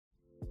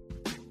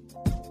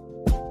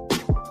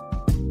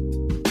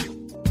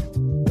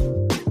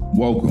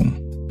Welcome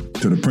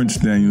to the Prince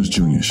Daniels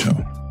Jr. Show.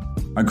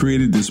 I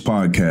created this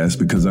podcast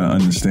because I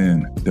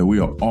understand that we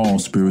are all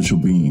spiritual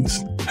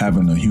beings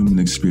having a human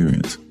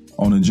experience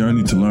on a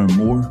journey to learn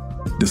more,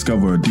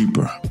 discover a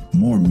deeper,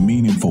 more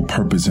meaningful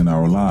purpose in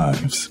our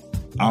lives,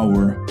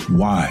 our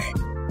why.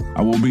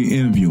 I will be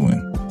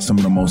interviewing some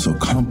of the most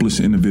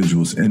accomplished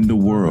individuals in the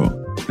world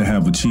that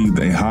have achieved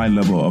a high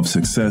level of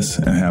success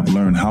and have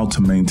learned how to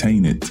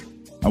maintain it.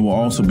 I will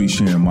also be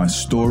sharing my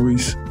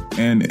stories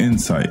and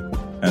insight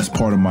as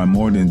part of my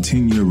more than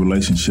 10-year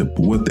relationship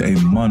with a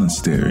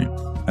monastery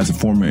as a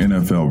former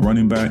NFL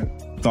running back,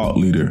 thought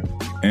leader,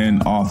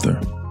 and author.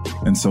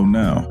 And so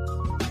now,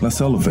 let's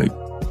elevate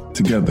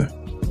together.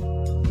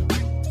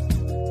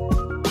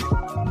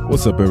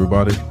 What's up,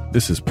 everybody?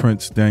 This is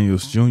Prince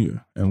Daniels Jr.,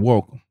 and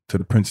welcome to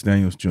the Prince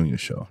Daniels Jr.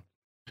 Show.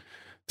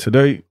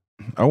 Today,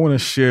 I want to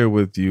share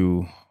with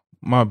you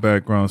my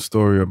background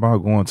story about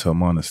going to a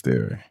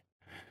monastery.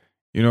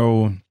 You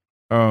know,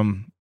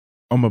 I'm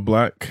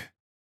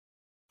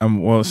I'm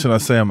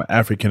an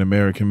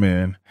African-American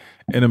man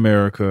in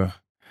America,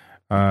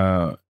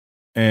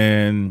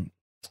 and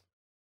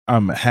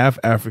I'm half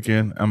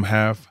African, I'm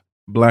half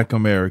Black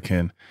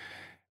American,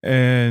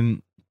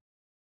 and,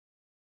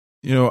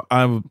 you know,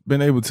 I've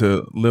been able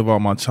to live out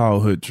my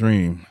childhood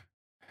dream.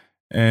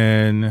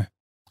 And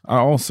I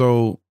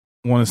also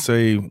want to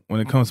say,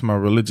 when it comes to my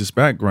religious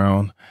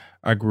background,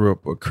 I grew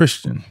up a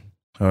Christian,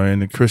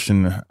 in a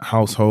Christian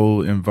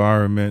household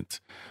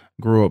environment,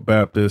 grew up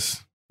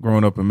Baptist,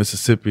 growing up in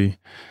Mississippi,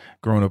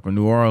 growing up in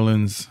New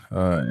Orleans,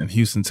 in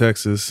Houston,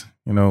 Texas.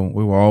 You know,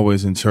 we were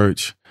always in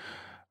church.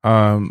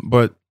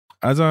 But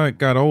as I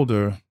got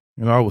older,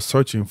 you know, I was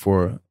searching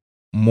for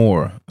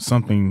more,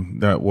 something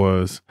that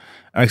was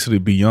actually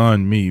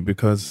beyond me,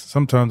 because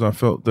sometimes I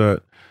felt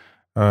that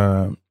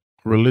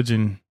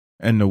religion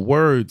and the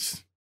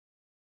words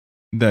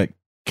that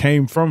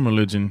came from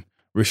religion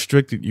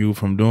restricted you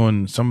from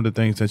doing some of the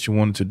things that you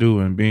wanted to do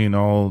and being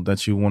all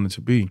that you wanted to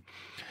be.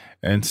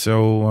 And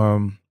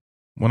so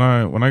when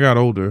I got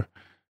older,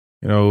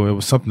 you know, it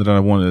was something that I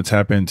wanted to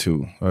tap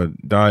into,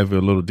 dive a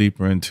little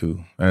deeper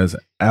into. As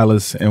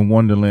Alice in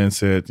Wonderland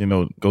said, you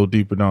know, go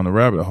deeper down the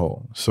rabbit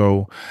hole.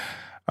 So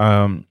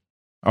I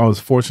was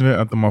fortunate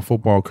after my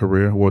football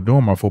career,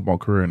 during my football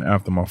career and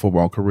after my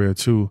football career,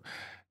 to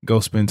go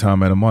spend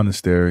time at a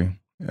monastery.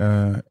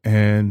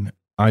 And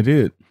I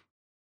did.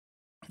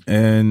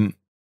 And,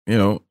 you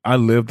know, I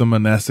lived a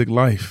monastic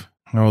life.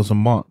 I was a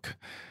monk,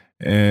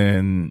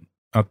 and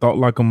I thought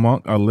like a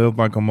monk. I lived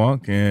like a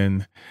monk,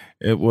 and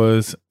it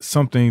was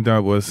something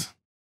that was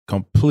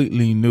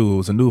completely new. It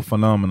was a new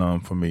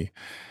phenomenon for me.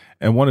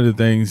 And one of the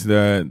things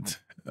that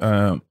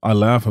I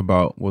laugh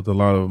about with a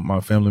lot of my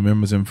family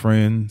members and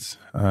friends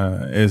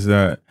is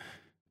that,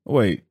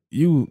 wait,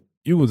 you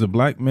was a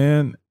Black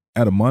man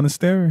at a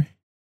monastery?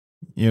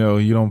 You know,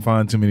 you don't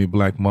find too many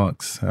Black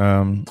monks,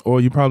 or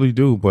you probably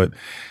do, but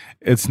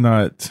it's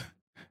not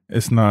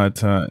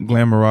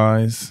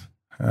glamorized.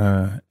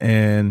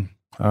 And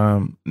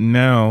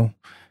now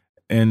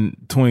in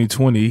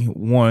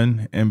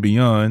 2021 and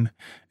beyond,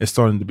 it's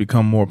starting to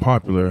become more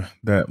popular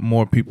that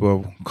more people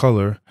of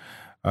color,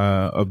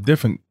 of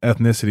different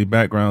ethnicity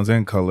backgrounds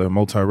and color,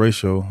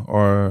 multiracial,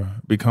 are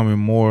becoming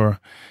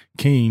more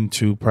keen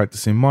to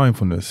practicing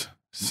mindfulness.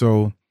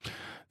 So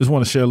just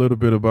want to share a little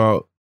bit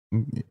about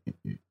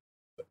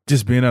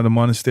just being at a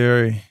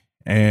monastery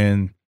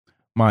and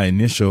my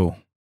initial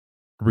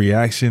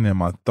reaction and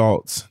my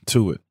thoughts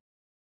to it.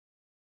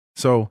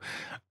 So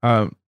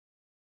while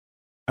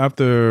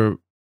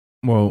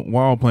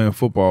playing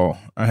football,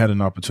 I had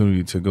an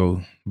opportunity to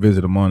go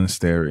visit a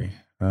monastery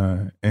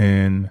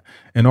in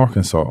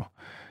Arkansas,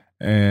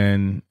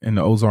 and in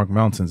the Ozark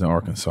Mountains in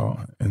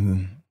Arkansas.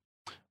 And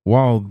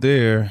while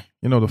there,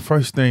 you know, the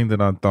first thing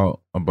that I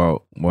thought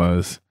about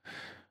was,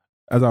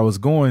 as I was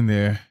going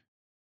there,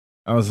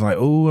 I was like,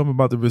 oh, I'm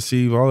about to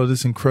receive all of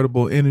this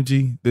incredible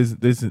energy. These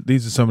are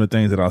some of the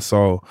things that I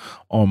saw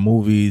on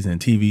movies and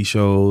TV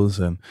shows.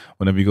 And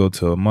whenever you go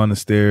to a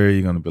monastery,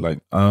 you're going to be like,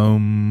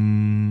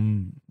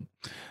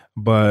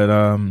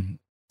 but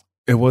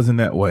it wasn't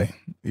that way.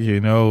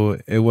 You know,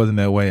 it wasn't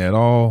that way at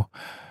all.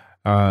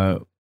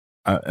 And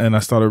I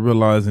started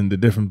realizing the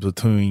difference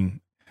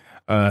between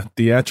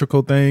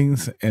theatrical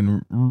things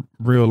and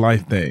real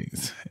life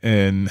things.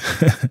 And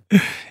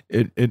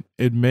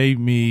it made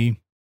me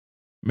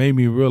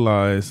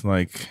realize,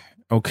 like,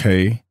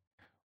 okay,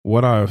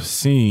 what I've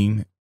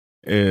seen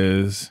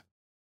is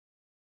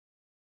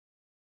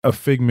a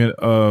figment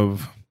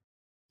of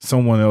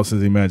someone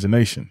else's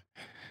imagination.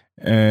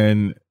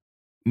 And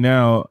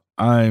now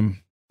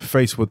I'm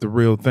faced with the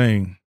real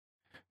thing.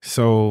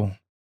 So,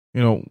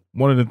 you know,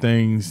 one of the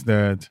things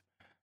that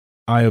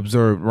I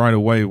observed right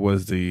away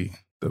was the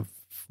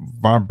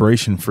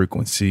vibration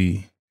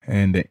frequency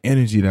and the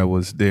energy that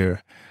was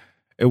there.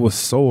 It was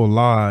so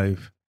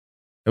alive.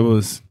 It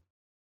was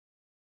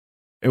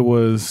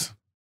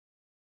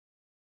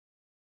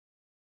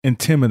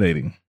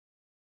intimidating,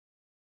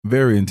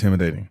 very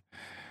intimidating.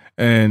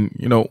 And,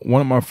 you know,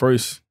 one of my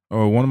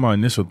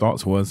initial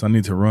thoughts was, I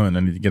need to run. I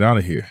need to get out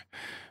of here,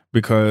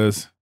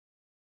 because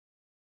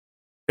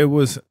it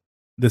was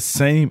the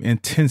same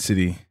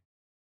intensity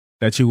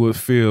that you would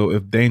feel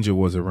if danger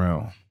was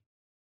around.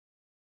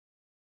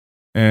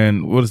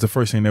 And what is the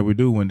first thing that we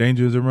do when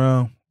danger is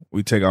around?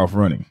 We take off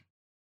running,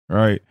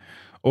 right?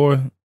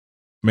 Or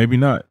maybe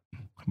not.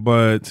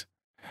 But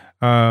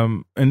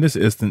in this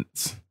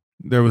instance,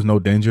 there was no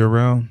danger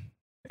around.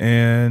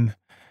 And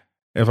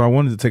if I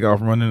wanted to take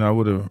off running, I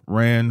would have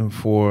ran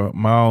for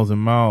miles and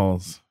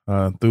miles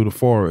through the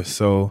forest.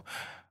 So,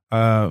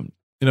 the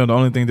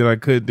only thing that I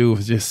could do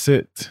was just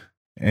sit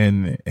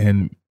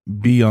and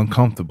be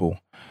uncomfortable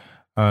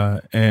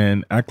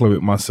and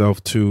acclimate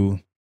myself to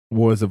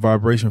was a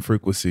vibration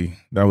frequency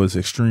that was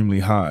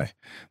extremely high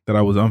that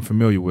I was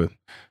unfamiliar with.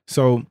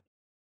 So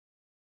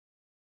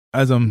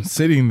as I'm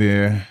sitting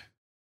there,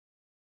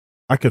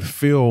 I could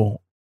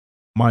feel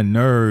my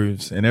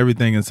nerves and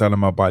everything inside of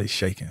my body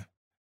shaking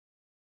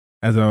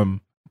as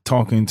I'm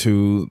talking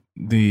to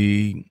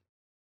the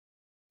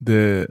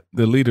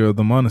leader of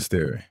the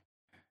monastery.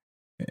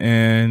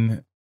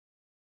 And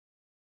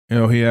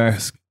he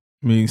asked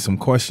me some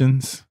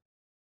questions.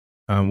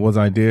 Was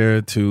I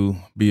there to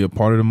be a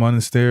part of the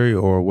monastery,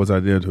 or was I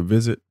there to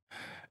visit?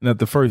 And at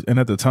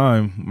the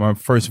time, my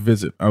first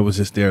visit, I was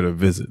just there to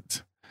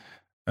visit.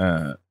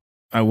 I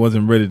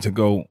wasn't ready to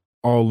go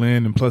all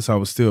in, and plus, I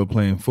was still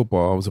playing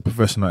football. I was a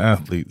professional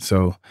athlete,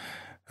 so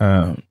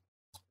I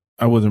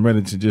wasn't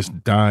ready to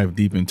just dive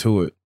deep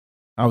into it.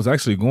 I was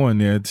actually going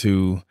there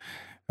to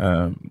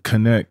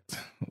connect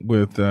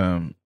with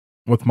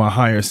my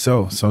higher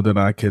self, so that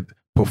I could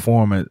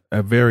perform at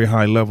a very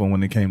high level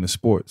when it came to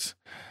sports.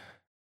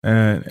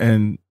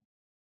 And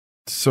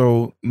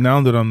so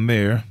now that I'm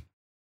there,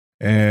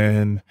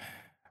 and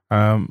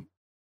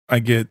I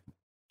get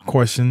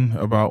questioned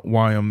about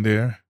why I'm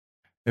there,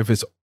 if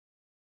it's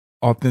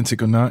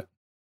authentic or not.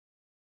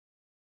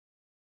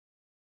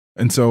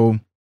 And so,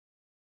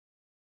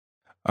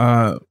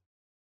 the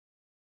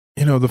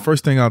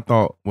first thing I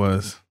thought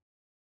was,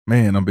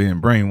 man, I'm being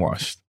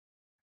brainwashed.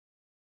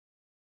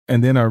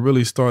 And then I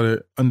really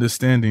started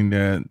understanding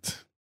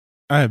that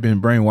I had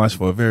been brainwashed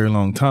for a very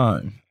long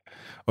time.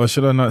 Or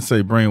should I not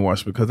say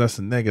brainwashed, because that's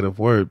a negative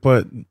word,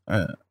 but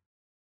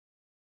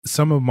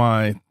some of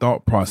my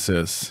thought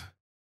process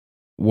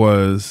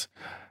was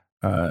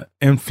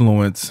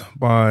influenced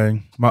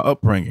by my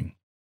upbringing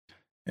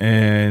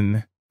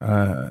and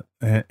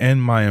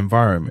my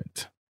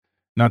environment.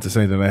 Not to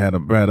say that I had a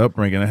bad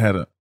upbringing. I had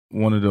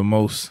one of the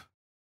most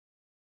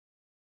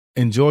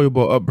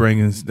enjoyable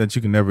upbringings that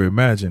you can never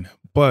imagine.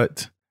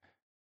 But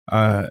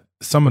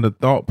some of the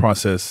thought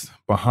process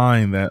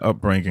behind that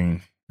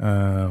upbringing,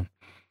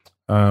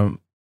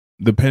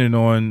 depending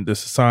on the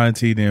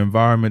society, the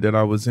environment that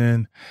I was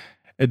in,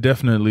 it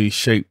definitely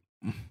shaped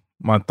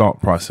my thought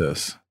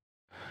process.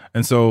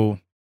 And so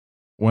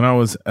when I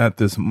was at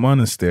this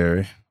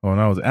monastery, or when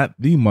I was at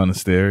the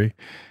monastery,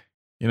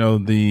 you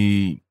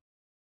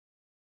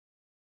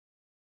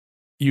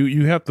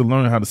have to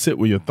learn how to sit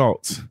with your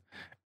thoughts.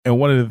 And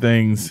one of the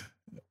things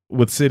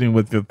with sitting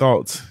with your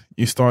thoughts,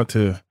 you start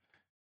to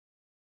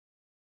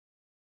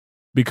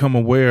become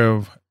aware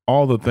of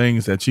all the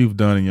things that you've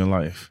done in your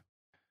life.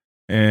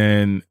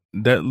 And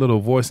that little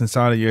voice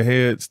inside of your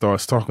head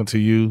starts talking to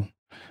you,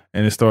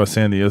 and it starts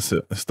saying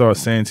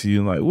to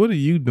you, like, what are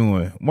you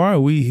doing? Why are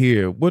we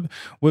here? What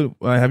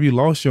have you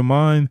lost your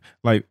mind?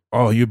 Like,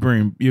 oh, you're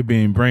being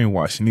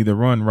brainwashed. You need to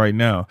run right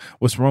now.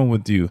 What's wrong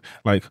with you?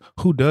 Like,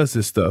 who does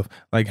this stuff?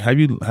 Like, have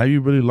you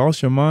really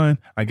lost your mind?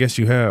 I guess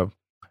you have.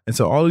 And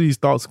so all of these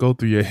thoughts go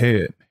through your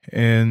head.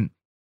 And,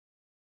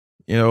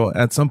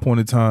 at some point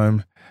in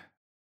time,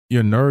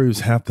 your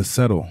nerves have to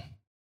settle.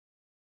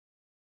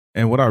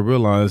 And what I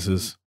realized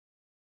is,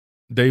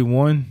 day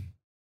one,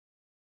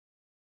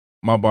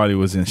 my body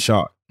was in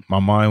shock. My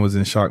mind was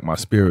in shock. My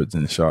spirit's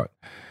in shock.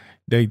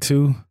 Day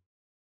two,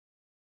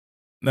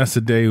 that's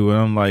the day where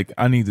I'm like,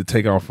 I need to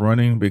take off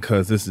running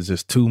because this is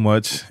just too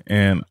much.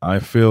 And I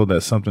feel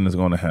that something is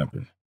going to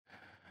happen.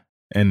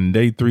 And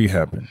day three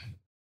happened.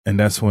 And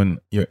that's when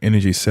your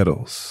energy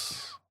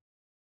settles.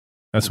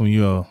 That's when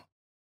you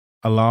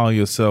allow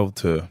yourself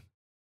to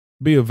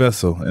be a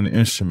vessel, an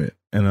instrument,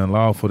 and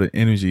allow for the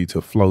energy to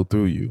flow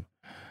through you.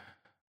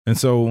 And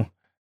so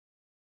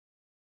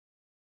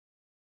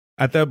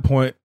at that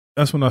point,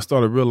 that's when I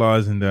started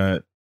realizing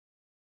that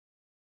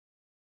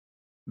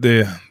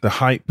the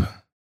hype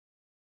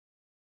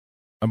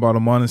about a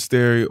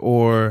monastery,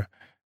 or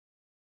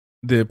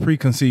the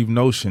preconceived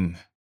notion,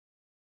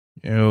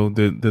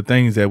 the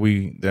things that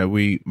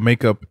we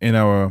make up in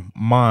our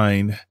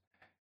mind,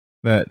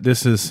 that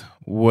this is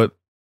what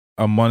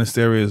a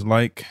monastery is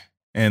like,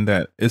 and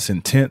that it's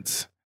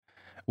intense,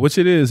 which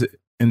it is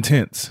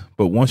intense.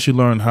 But once you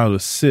learn how to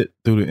sit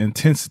through the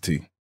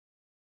intensity,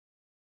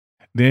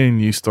 then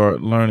you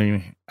start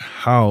learning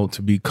how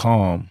to be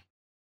calm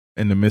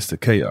in the midst of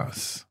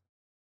chaos.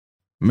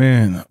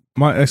 Man,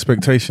 my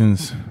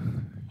expectations,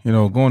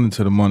 going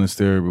into the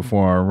monastery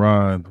before I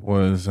arrived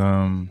was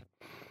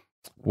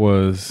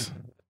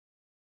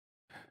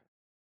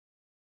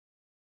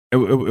it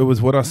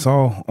was what I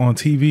saw on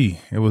TV.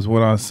 It was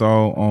what I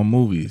saw on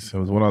movies. It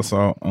was what I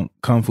saw on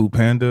Kung Fu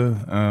Panda.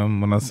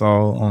 When I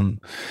saw on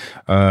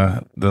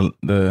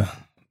the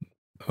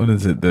what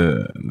is it,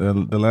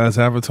 the last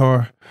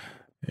Avatar,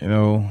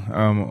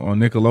 on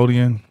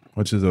Nickelodeon,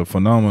 which is a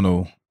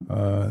phenomenal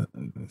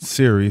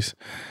series.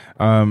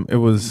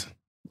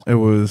 It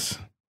was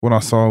what I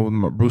saw with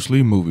my Bruce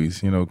Lee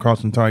movies.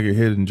 Crouching Tiger,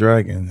 Hidden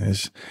Dragon.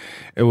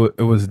 It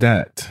was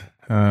that.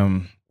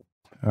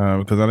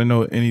 Because I didn't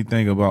know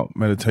anything about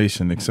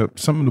meditation except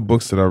some of the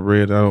books that I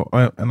read.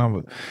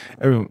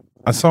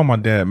 I saw my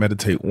dad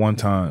meditate one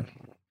time,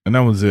 and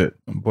that was it.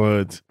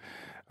 But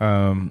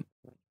um,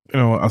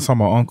 I saw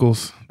my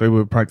uncles; they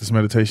would practice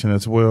meditation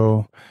as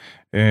well.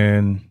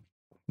 And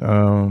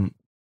um,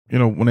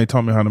 when they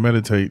taught me how to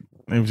meditate,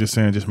 they was just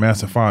saying just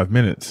master 5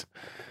 minutes.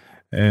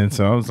 And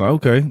so I was like,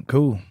 okay,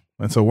 cool.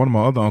 And so one of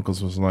my other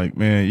uncles was like,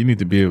 man, you need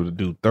to be able to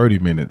do 30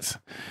 minutes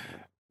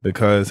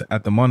because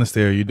at the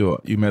monastery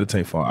you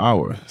meditate for an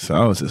hour. So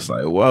I was just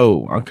like,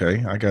 whoa,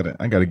 okay, I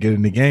gotta get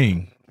in the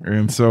game.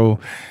 And so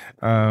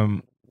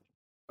um,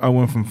 I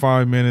went from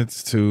 5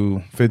 minutes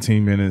to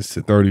 15 minutes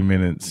to 30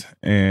 minutes.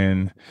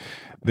 And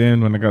then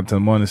when I got to the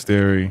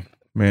monastery,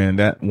 man,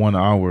 that 1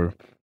 hour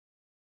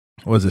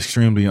was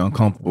extremely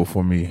uncomfortable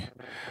for me.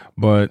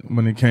 But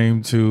when it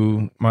came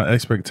to my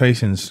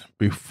expectations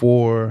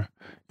before,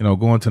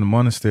 going to the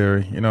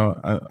monastery,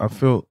 I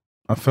felt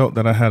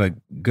that I had a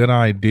good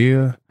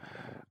idea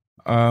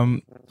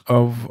of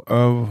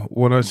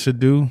what I should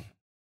do,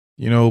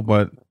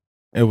 but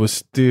it was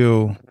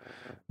still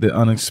the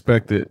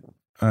unexpected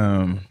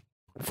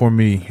for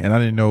me, and I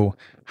didn't know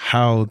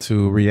how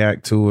to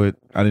react to it.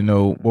 I didn't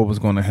know what was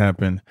going to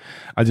happen.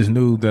 I just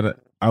knew that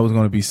I was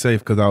going to be safe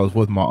because I was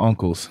with my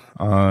uncles.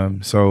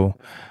 Um,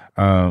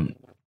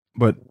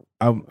 but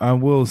I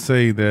will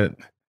say that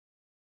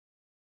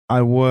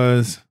I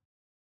was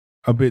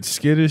a bit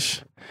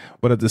skittish,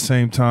 but at the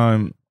same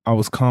time, I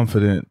was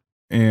confident,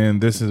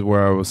 and this is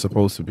where I was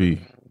supposed to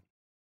be.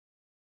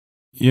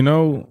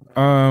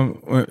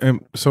 And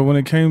so when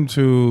it came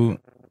to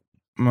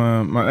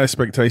my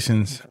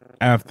expectations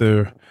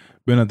after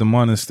being at the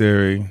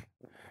monastery,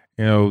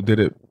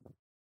 did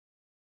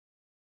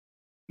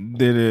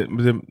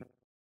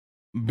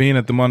being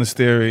at the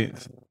monastery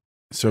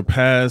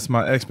surpass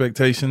my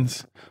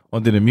expectations, or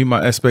did it meet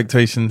my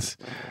expectations?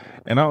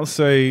 And I would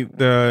say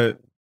that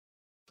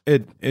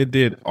it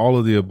did all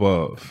of the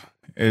above.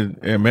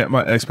 It met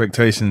my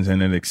expectations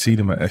and it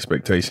exceeded my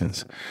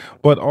expectations.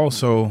 But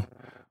also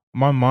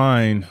my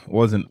mind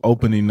wasn't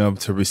open enough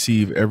to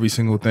receive every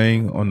single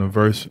thing on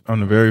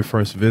the very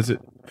first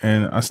visit.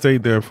 And I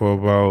stayed there for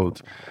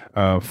about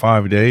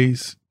 5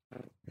 days.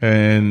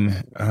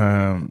 And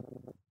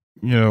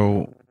you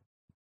know,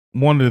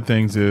 one of the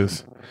things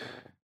is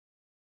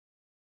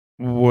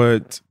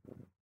what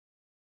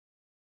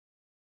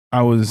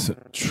I was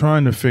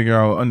trying to figure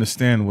out,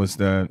 understand was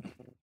that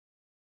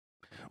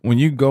when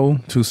you go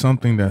to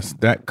something that's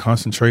that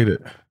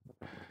concentrated,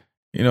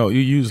 you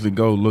usually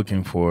go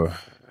looking for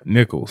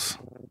nickels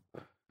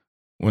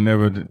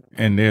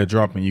and they're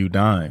dropping you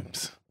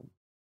dimes,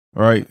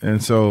 right?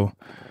 And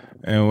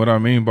what I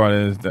mean by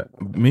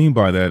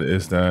that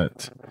is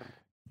that,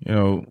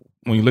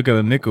 when you look at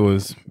a nickel,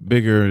 it's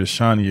bigger, it's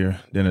shinier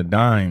than a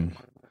dime,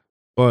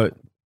 but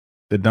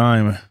the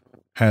dime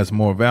has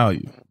more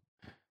value.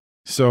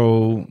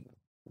 So,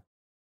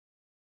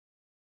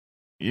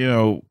 you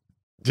know,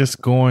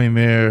 just going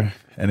there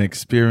and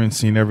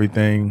experiencing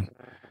everything,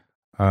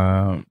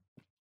 um,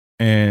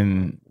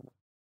 and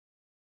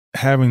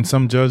having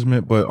some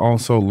judgment, but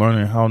also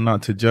learning how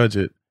not to judge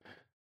it,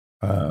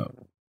 uh,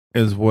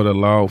 is what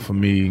allowed for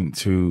me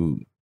to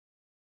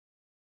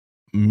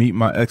meet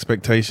my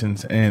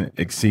expectations and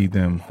exceed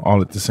them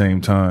all at the same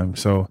time.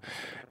 So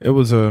it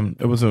was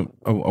a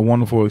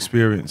wonderful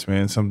experience,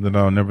 man. Something that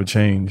I'll never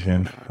change,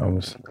 and I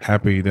was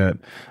happy that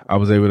I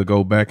was able to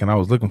go back, and I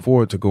was looking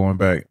forward to going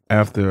back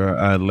after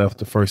I left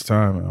the first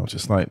time. And I was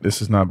just like,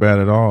 this is not bad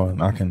at all,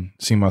 and I can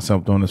see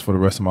myself doing this for the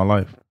rest of my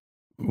life.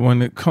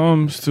 When it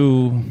comes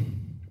to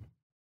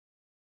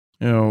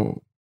you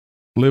know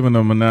living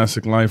a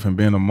monastic life and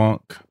being a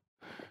monk,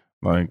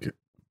 like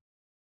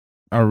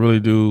I really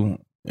do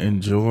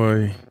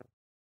enjoy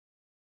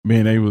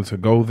being able to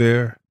go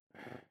there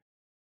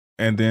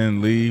and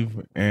then leave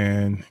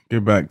and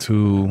get back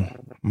to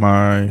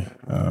my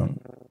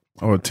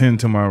or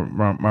attend to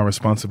my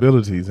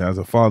responsibilities as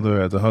a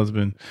father, as a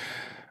husband,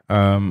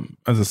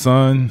 as a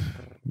son,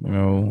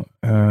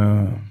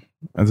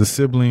 as a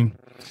sibling.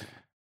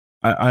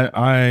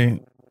 I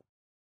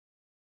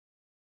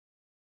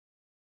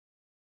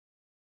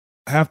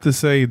have to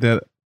say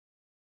that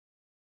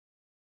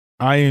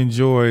I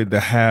enjoyed the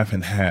half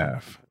and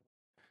half.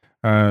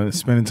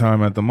 Spending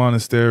time at the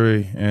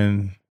monastery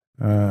and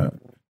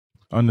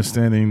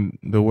understanding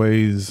the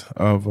ways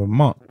of a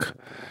monk,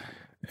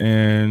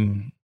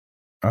 and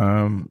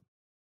um,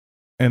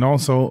 and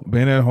also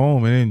being at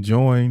home and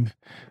enjoying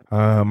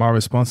my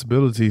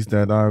responsibilities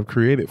that I've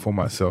created for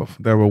myself.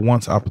 There were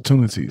once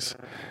opportunities.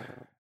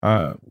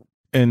 Uh,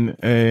 in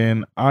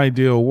an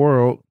ideal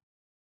world,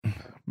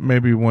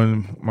 maybe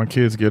when my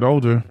kids get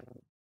older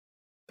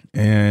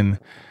and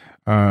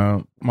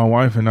my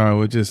wife and I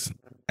were just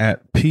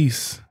at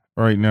peace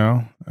right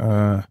now,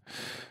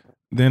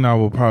 then I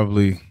will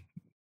probably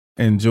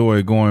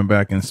enjoy going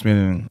back and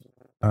spending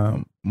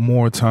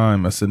more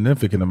time, a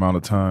significant amount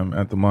of time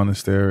at the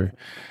monastery,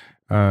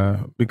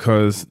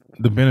 because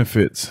the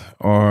benefits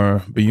are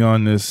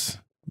beyond this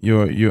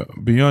your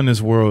beyond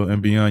this world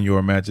and beyond your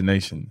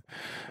imagination.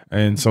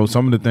 And so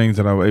some of the things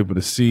that I was able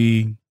to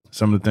see,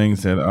 some of the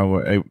things that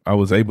I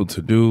was able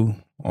to do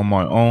on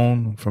my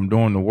own from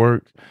doing the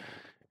work,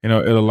 it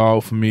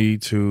allowed for me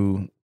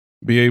to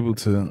be able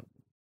to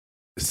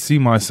see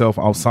myself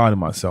outside of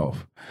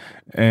myself.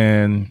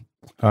 And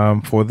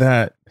for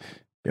that,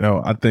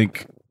 I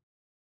think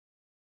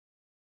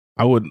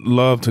I would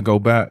love to go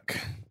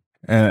back,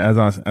 and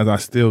as I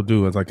still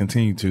do, as I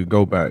continue to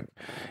go back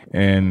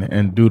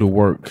and do the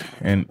work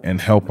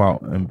and help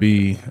out and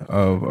be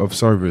of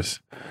service.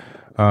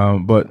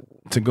 But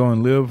to go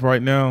and live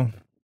right now,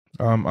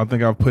 I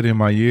think I've put in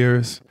my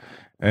years,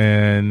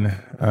 and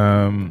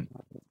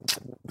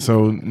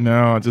so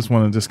now I just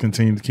want to just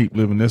continue to keep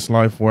living this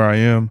life where I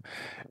am,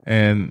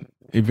 and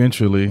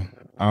eventually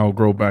I'll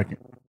grow back,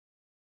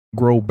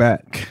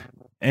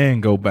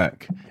 and go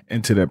back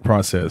into that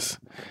process,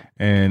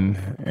 and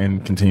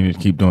continue to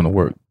keep doing the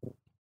work.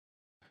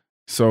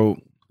 So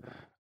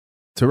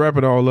to wrap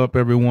it all up,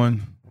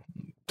 everyone,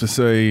 to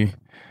say,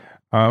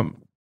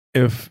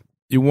 if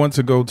you want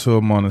to go to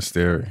a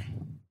monastery,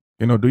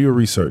 do your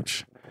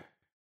research,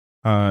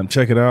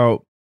 check it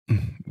out,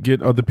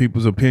 get other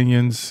people's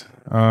opinions,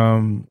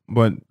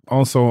 but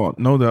also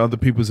know that other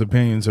people's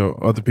opinions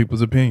are other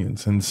people's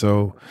opinions. And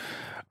so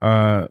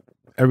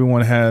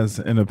everyone has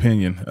an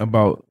opinion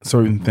about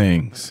certain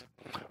things,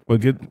 but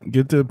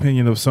get the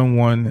opinion of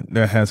someone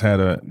that has had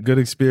a good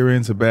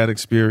experience, a bad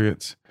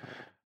experience,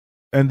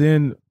 and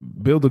then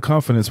build the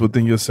confidence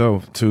within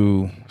yourself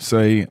to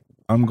say,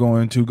 I'm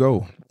going to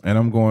go and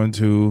I'm going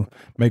to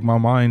make my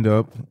mind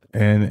up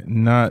and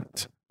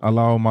not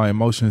allow my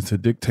emotions to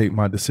dictate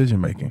my decision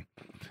making.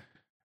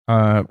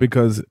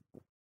 Because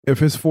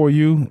if it's for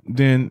you,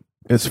 then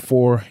it's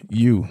for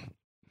you.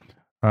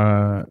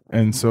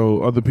 And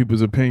so other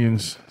people's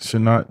opinions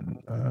should not,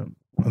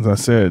 as I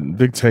said,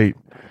 dictate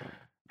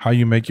how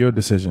you make your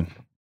decision.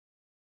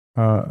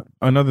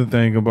 Another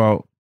thing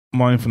about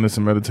mindfulness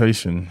and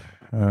meditation,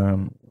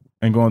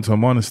 and going to a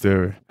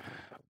monastery,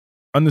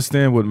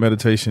 understand what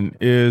meditation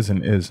is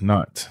and is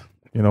not.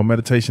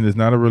 Meditation is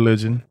not a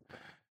religion.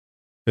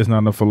 It's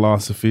not a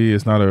philosophy.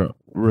 It's not a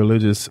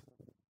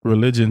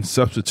religion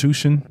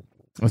substitution.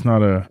 It's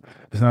not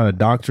a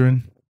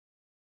doctrine.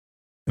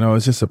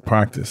 It's just a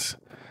practice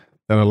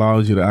that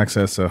allows you to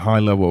access a high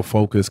level of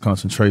focus,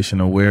 concentration,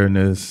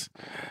 awareness.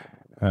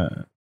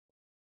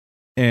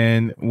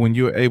 And when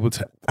you're able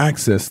to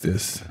access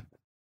this,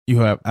 you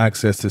have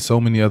access to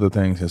so many other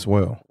things as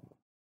well.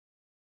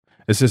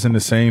 It's just in the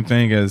same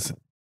thing as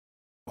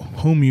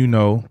whom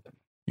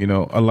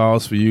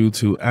allows for you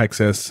to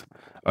access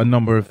a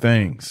number of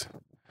things.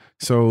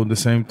 So the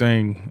same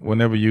thing,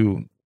 whenever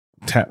you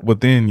tap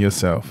within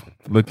yourself,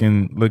 look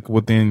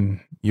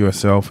within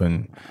yourself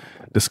and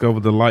discover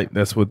the light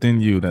that's within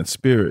you, that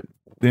spirit,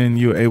 then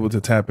you're able to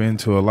tap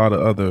into a lot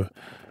of other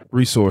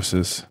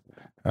resources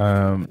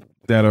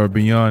that are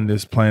beyond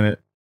this planet,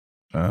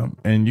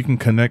 and you can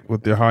connect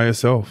with your higher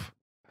self.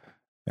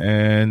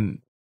 And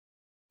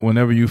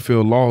whenever you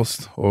feel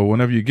lost or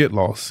whenever you get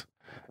lost,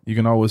 you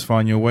can always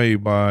find your way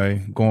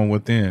by going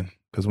within,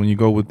 because when you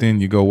go within,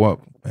 you go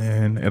up,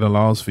 and it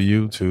allows for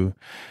you to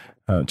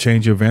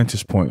change your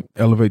vantage point,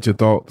 elevate your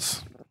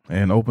thoughts,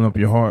 and open up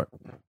your heart.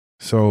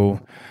 So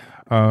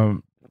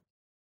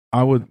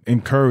I would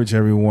encourage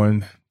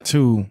everyone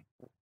to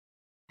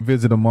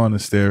visit a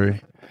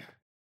monastery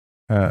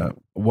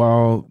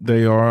while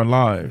they are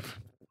alive,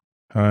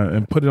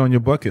 and put it on your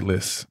bucket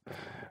list.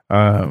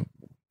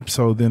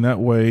 So then that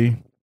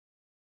way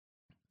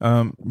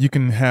you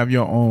can have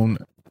your own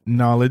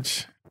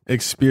knowledge,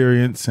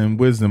 experience, and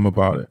wisdom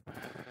about it.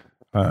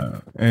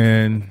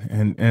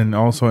 And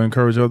also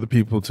encourage other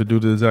people to do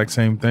the exact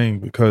same thing,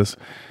 because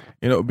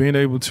being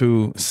able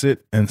to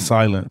sit in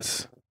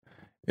silence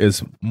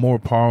is more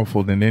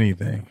powerful than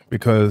anything,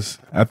 because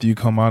after you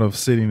come out of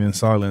sitting in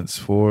silence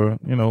for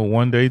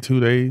 1 day, 2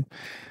 days,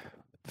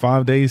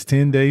 5 days,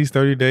 10 days,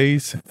 30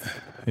 days,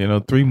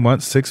 3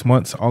 months, 6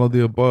 months, all of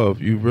the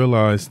above, you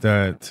realize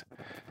that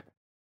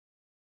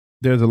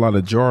there's a lot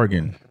of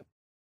jargon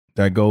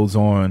that goes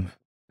on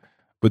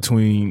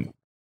between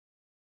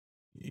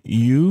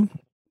you,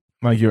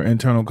 like your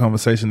internal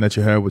conversation that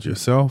you have with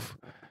yourself.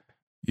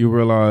 You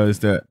realize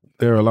that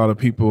there are a lot of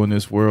people in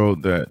this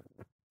world that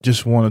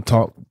just want to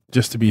talk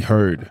just to be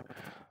heard,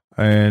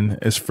 and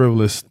it's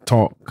frivolous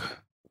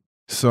talk.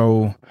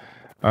 So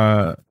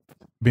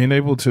being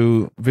able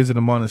to visit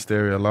a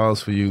monastery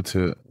allows for you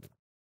to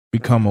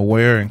become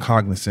aware and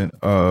cognizant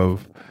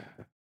of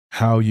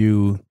how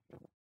you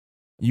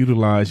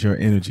utilize your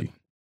energy.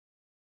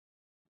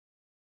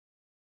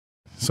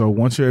 So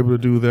once you're able to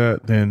do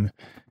that, then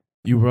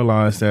you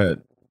realize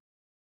that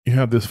you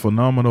have this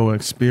phenomenal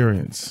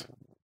experience.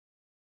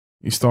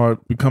 You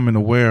start becoming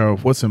aware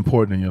of what's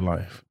important in your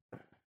life.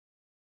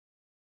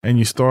 And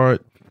you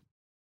start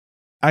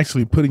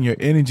actually putting your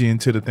energy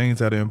into the things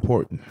that are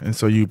important. And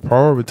so you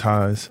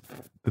prioritize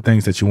the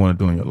things that you want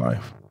to do in your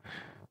life.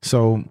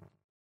 So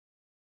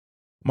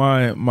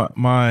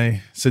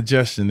my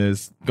suggestion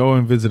is go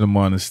and visit a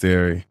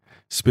monastery,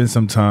 spend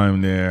some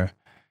time there,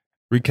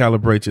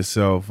 recalibrate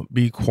yourself,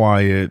 be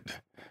quiet,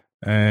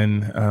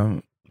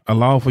 and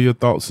allow for your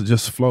thoughts to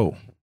just flow.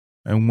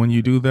 And when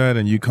you do that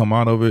and you come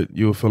out of it,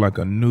 you'll feel like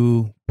a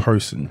new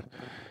person,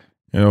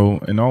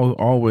 and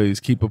always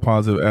keep a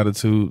positive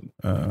attitude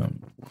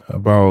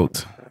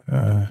about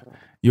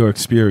your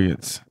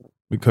experience,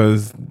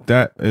 because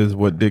that is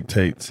what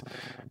dictates,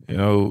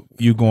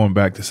 you going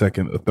back the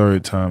second or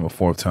third time or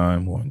fourth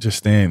time or just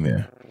staying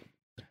there.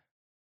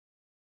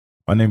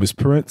 My name is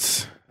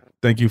Prince.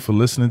 Thank you for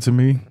listening to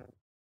me.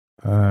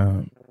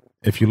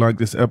 If you like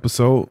this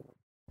episode,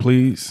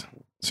 please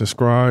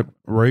subscribe,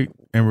 rate,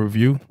 and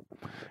review.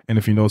 And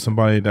if you know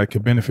somebody that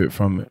could benefit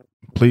from it,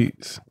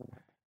 please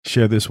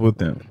share this with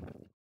them.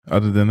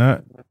 Other than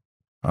that,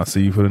 I'll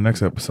see you for the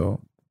next episode.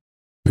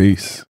 Peace.